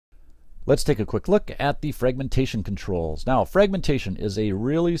Let's take a quick look at the fragmentation controls. Now, fragmentation is a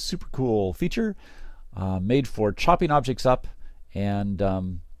really super cool feature made for chopping objects up and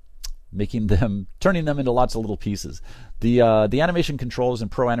turning them into lots of little pieces. The animation controls in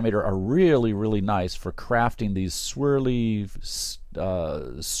ProAnimator are really, really nice for crafting these swirly,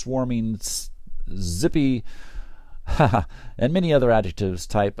 swarming, zippy, and many other adjectives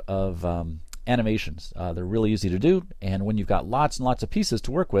type of animations. They're really easy to do, and when you've got lots and lots of pieces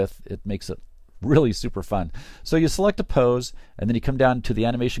to work with, it makes it really super fun. So you select a pose, and then you come down to the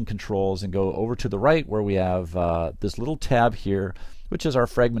animation controls and go over to the right where we have this little tab here, which is our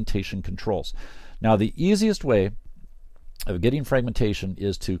fragmentation controls. Now, the easiest way of getting fragmentation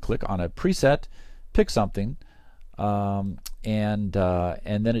is to click on a preset, pick something, and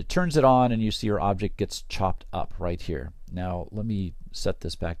then it turns it on, and you see your object gets chopped up right here. Now, let me set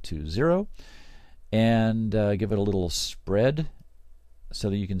this back to 0 and give it a little spread so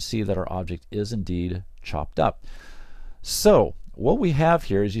that you can see that our object is indeed chopped up. So what we have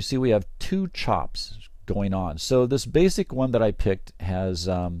here is, you see we have two chops going on. So this basic one that I picked has,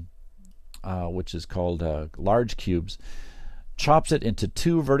 which is called large cubes, chops it into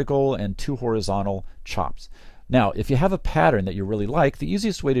 2 vertical and 2 horizontal chops. Now, if you have a pattern that you really like, the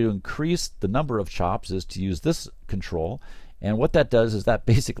easiest way to increase the number of chops is to use this control. And what that does is that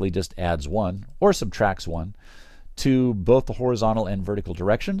basically just adds 1 or subtracts 1 to both the horizontal and vertical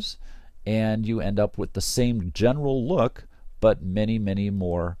directions, and you end up with the same general look but many, many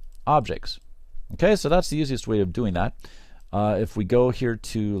more objects. Okay, so that's the easiest way of doing that. If we go here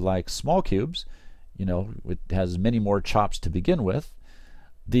to like small cubes, you know, it has many more chops to begin with.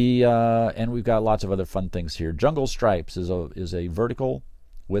 And we've got lots of other fun things here. Jungle stripes is a vertical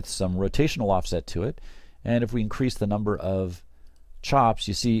with some rotational offset to it, and if we increase the number of chops,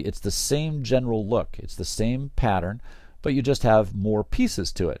 you see it's the same general look. It's the same pattern, but you just have more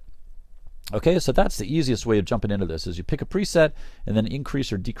pieces to it. Okay, so that's the easiest way of jumping into this, is you pick a preset and then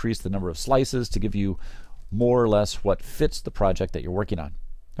increase or decrease the number of slices to give you more or less what fits the project that you're working on.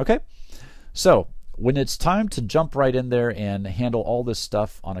 Okay, so when it's time to jump right in there and handle all this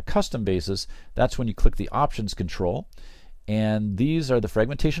stuff on a custom basis, that's when you click the options control, and these are the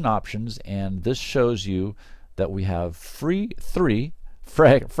fragmentation options, and this shows you that we have three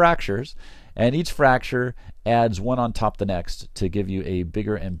fractures, and each fracture adds one on top of the next to give you a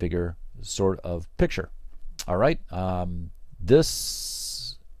bigger and bigger sort of picture. All right,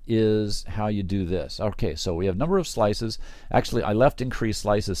 this is how you do this. Okay, so we have number of slices. Actually, I left increase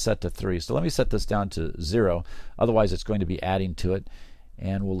slices set to 3, so let me set this down to 0. Otherwise, it's going to be adding to it.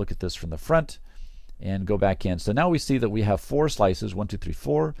 And we'll look at this from the front and go back in. So now we see that we have 4 slices, 1, 2, 3,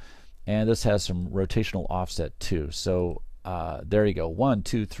 4, and this has some rotational offset too. So there you go, 1,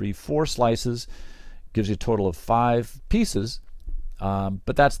 2, 3, 4 slices gives you a total of 5 pieces,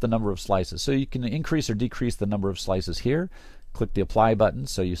 but that's the number of slices. So you can increase or decrease the number of slices here. Click the apply button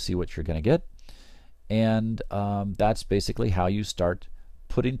so you see what you're going to get, and that's basically how you start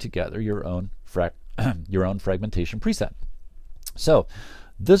putting together your own fragmentation preset. So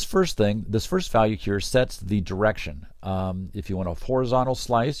this first value here sets the direction. If you want a horizontal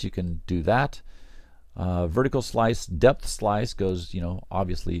slice, you can do that. Vertical slice, depth slice goes,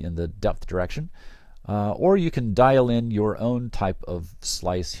 obviously in the depth direction. Or you can dial in your own type of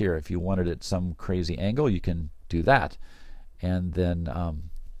slice here. If you wanted it some crazy angle, you can do that. And then,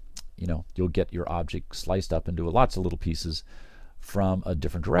 you'll get your object sliced up into lots of little pieces from a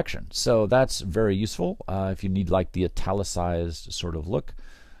different direction. So that's very useful. If you need like the italicized sort of look,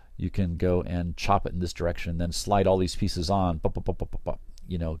 you can go and chop it in this direction, then slide all these pieces on,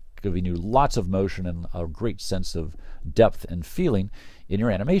 giving you lots of motion and a great sense of depth and feeling in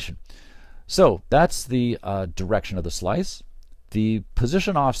your animation. So that's the direction of the slice. The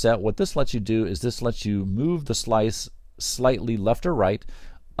position offset, what this lets you do is this lets you move the slice slightly left or right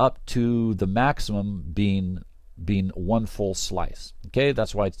up to the maximum being 1 full slice. Okay,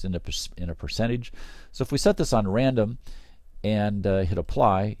 that's why it's in a percentage. So if we set this on random and hit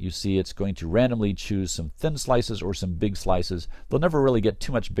apply, you see it's going to randomly choose some thin slices or some big slices. They'll never really get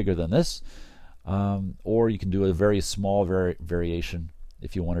too much bigger than this, or you can do a very small variation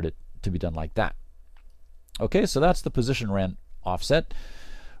if you wanted it to be done like that. Okay, so that's the position offset,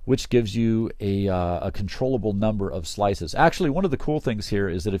 which gives you a controllable number of slices. Actually, one of the cool things here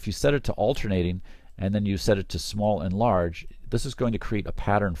is that if you set it to alternating and then you set it to small and large, this is going to create a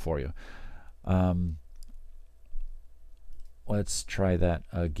pattern for you. Let's try that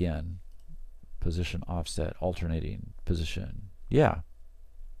again. Position offset, alternating position. Yeah,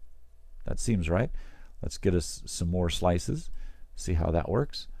 that seems right. Let's get us some more slices, see how that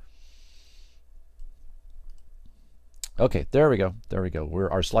works. Okay, there we go. There we go.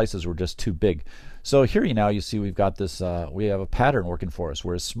 Our slices were just too big. So here you see we've got this, we have a pattern working for us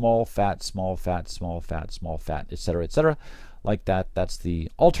where it's small, fat, small, fat, small, fat, small, fat, etc., like that. That's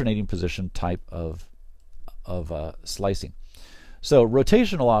the alternating position type of slicing. So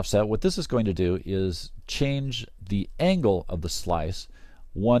rotational offset, what this is going to do is change the angle of the slice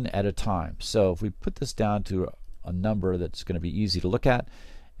one at a time. So if we put this down to a number that's going to be easy to look at,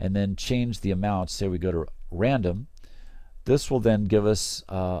 and then change the amount, say we go to random, this will then give us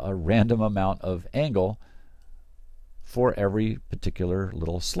a random amount of angle for every particular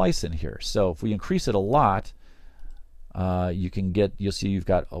little slice in here. So if we increase it a lot, you'll see you've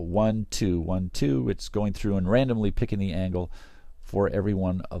got a 1, 2, 1, 2. It's going through and randomly picking the angle for every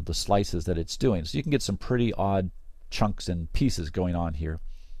one of the slices that it's doing. So you can get some pretty odd chunks and pieces going on here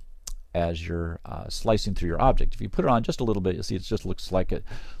as you're slicing through your object. If you put it on just a little bit, you'll see it just looks like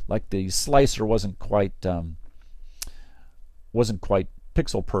the slicer wasn't quite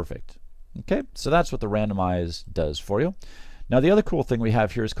pixel perfect. Okay, so that's what the randomize does for you. Now the other cool thing we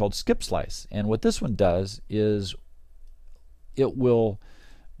have here is called skip slice, and what this one does is it will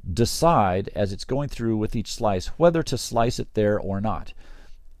decide as it's going through with each slice whether to slice it there or not.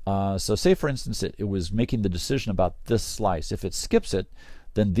 So say for instance it was making the decision about this slice. If it skips it,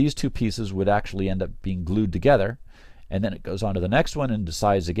 then these two pieces would actually end up being glued together, and then it goes on to the next one and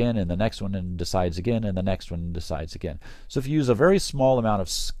decides again, and the next one and decides again, and the next one and decides again. So if you use a very small amount of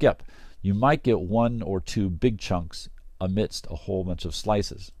skip, you might get 1 or 2 big chunks amidst a whole bunch of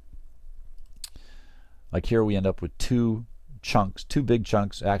slices. Like here we end up with 2 chunks, 2 big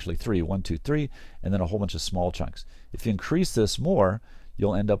chunks, actually 3, 1, 2, 3, and then a whole bunch of small chunks. If you increase this more,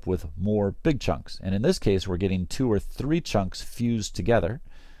 you'll end up with more big chunks. And in this case, we're getting 2 or 3 chunks fused together.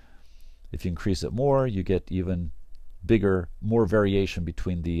 If you increase it more, you get even bigger, more variation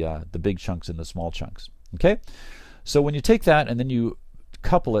between the big chunks and the small chunks. Okay, so when you take that and then you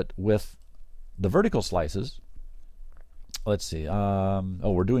couple it with the vertical slices, let's see. Oh,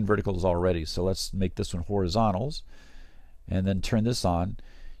 we're doing verticals already, so let's make this one horizontals, and then turn this on.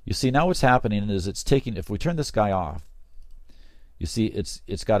 You see now what's happening is it's taking. If we turn this guy off, you see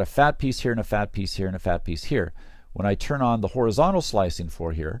it's got a fat piece here and a fat piece here and a fat piece here. When I turn on the horizontal slicing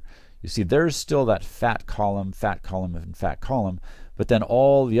for here, you see there's still that fat column, and fat column, but then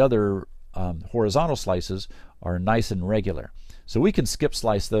all the other horizontal slices are nice and regular. So we can skip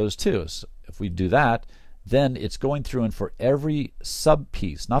slice those too. So if we do that, then it's going through and for every sub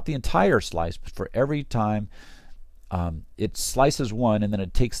piece, not the entire slice, but for every time it slices one, and then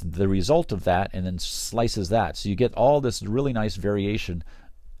it takes the result of that and then slices that. So you get all this really nice variation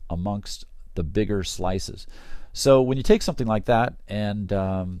amongst the bigger slices. So when you take something like that and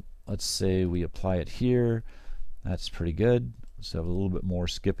let's say we apply it here, that's pretty good. So have a little bit more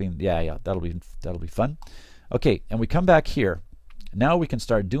skipping. Yeah, that'll be fun. Okay, and we come back here. Now we can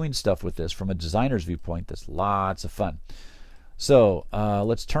start doing stuff with this from a designer's viewpoint. That's lots of fun. So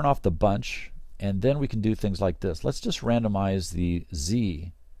let's turn off the bunch, and then we can do things like this. Let's just randomize the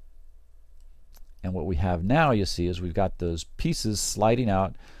Z. And what we have now, you see, is we've got those pieces sliding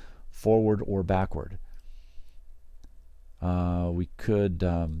out forward or backward. We could,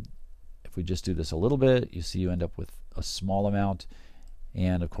 if we just do this a little bit, you see you end up with a small amount.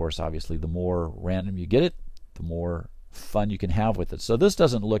 And of course, obviously, the more random you get it, the more fun you can have with it. So this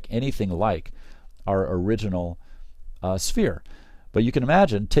doesn't look anything like our original sphere. But you can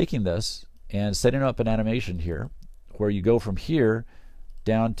imagine taking this and setting up an animation here where you go from here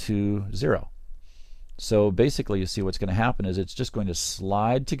down to 0. So basically, you see what's going to happen is it's just going to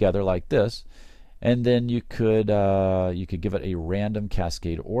slide together like this, and then you could give it a random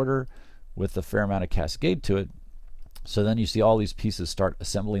cascade order with a fair amount of cascade to it. So then you see all these pieces start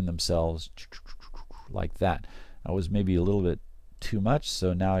assembling themselves like that. That was maybe a little bit too much,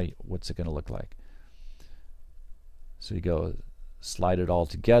 so now what's it going to look like? So you go slide it all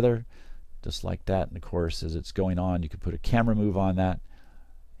together just like that, and of course as it's going on you can put a camera move on that,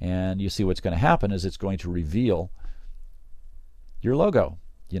 and you see what's going to happen is it's going to reveal your logo,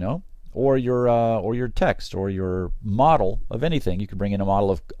 you know, or your text or your model of anything. You could bring in a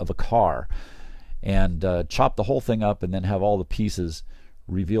model of a car and chop the whole thing up and then have all the pieces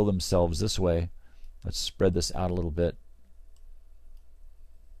reveal themselves this way. Let's spread this out a little bit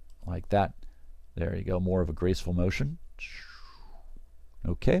like that. There you go, more of a graceful motion.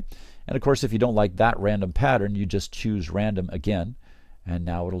 Okay, and of course if you don't like that random pattern, you just choose random again, and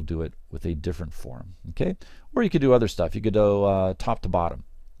now it'll do it with a different form. Okay, or you could do other stuff. You could go top to bottom.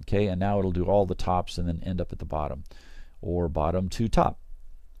 Okay, and now it'll do all the tops and then end up at the bottom, or bottom to top.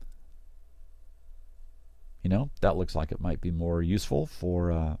 You know, that looks like it might be more useful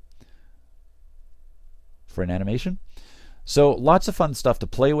for for an animation. So lots of fun stuff to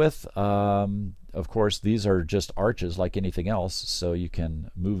play with. Of course, these are just arches like anything else, so you can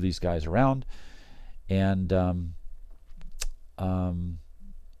move these guys around, and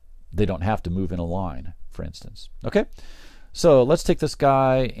they don't have to move in a line, for instance. Okay, so let's take this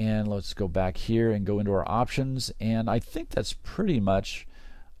guy and let's go back here and go into our options, and I think that's pretty much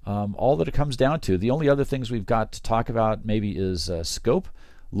all that it comes down to. The only other things we've got to talk about maybe is scope.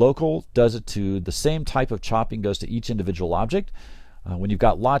 Local does it to the same type of chopping, goes to each individual object. When you've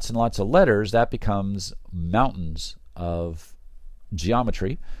got lots and lots of letters, that becomes mountains of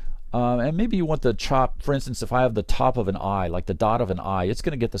geometry. And maybe you want the chop, for instance, if I have the top of an eye, like the dot of an eye, it's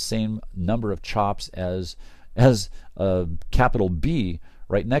going to get the same number of chops as a capital B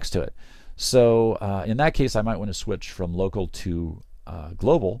right next to it. So in that case, I might want to switch from local to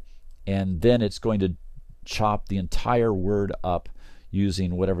global, and then it's going to chop the entire word up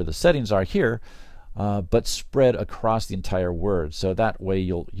using whatever the settings are here, but spread across the entire word. So that way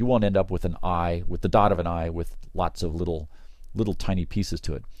you won't end up with an eye, with the dot of an eye, with lots of little tiny pieces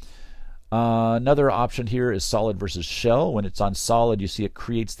to it. Another option here is solid versus shell. When it's on solid, you see it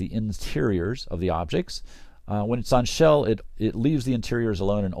creates the interiors of the objects. When it's on shell, it leaves the interiors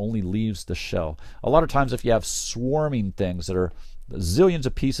alone and only leaves the shell. A lot of times if you have swarming things that are zillions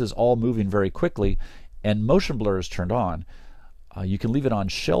of pieces all moving very quickly and motion blur is turned on, you can leave it on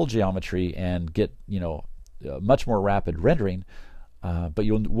shell geometry and get much more rapid rendering, but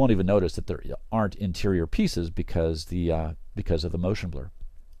you won't even notice that there aren't interior pieces because of the motion blur.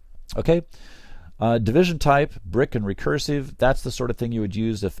 Okay, division type, brick and recursive. That's the sort of thing you would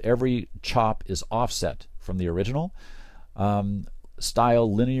use if every chop is offset from the original.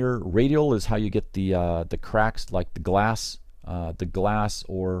 Style linear radial is how you get the cracks, like the glass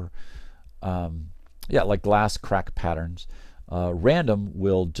or like glass crack patterns. Random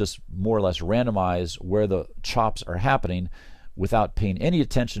will just more or less randomize where the chops are happening without paying any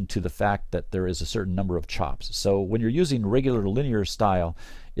attention to the fact that there is a certain number of chops. So when you're using regular linear style,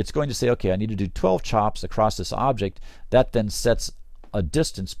 it's going to say, okay, I need to do 12 chops across this object. That then sets a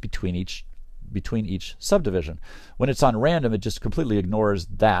distance between each subdivision. When it's on random, it just completely ignores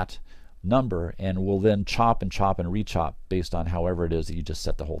that number and will then chop and chop and rechop based on however it is that you just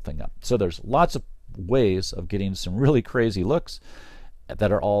set the whole thing up. So there's lots of ways of getting some really crazy looks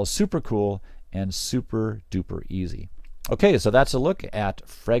that are all super cool and super duper easy. Okay, so that's a look at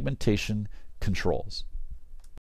fragmentation controls.